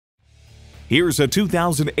Here's a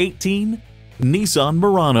 2018 Nissan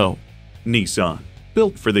Murano. Nissan,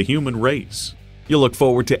 built for the human race. You'll look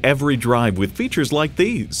forward to every drive with features like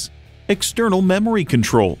these: external memory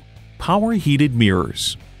control, power heated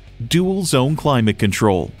mirrors, dual zone climate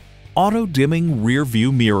control, auto dimming rear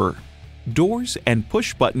view mirror, doors and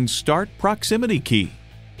push button start proximity key,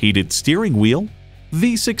 heated steering wheel,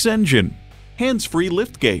 V6 engine, hands-free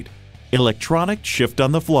liftgate, electronic shift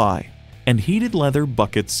on the fly, and heated leather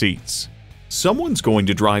bucket seats. Someone's going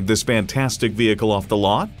to drive this fantastic vehicle off the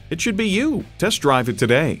lot. It should be you. Test drive it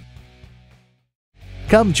today.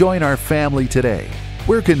 Come join our family today.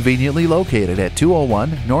 We're conveniently located at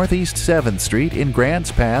 201 Northeast 7th Street in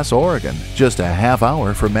Grants Pass, Oregon, just a half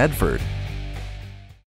hour from Medford.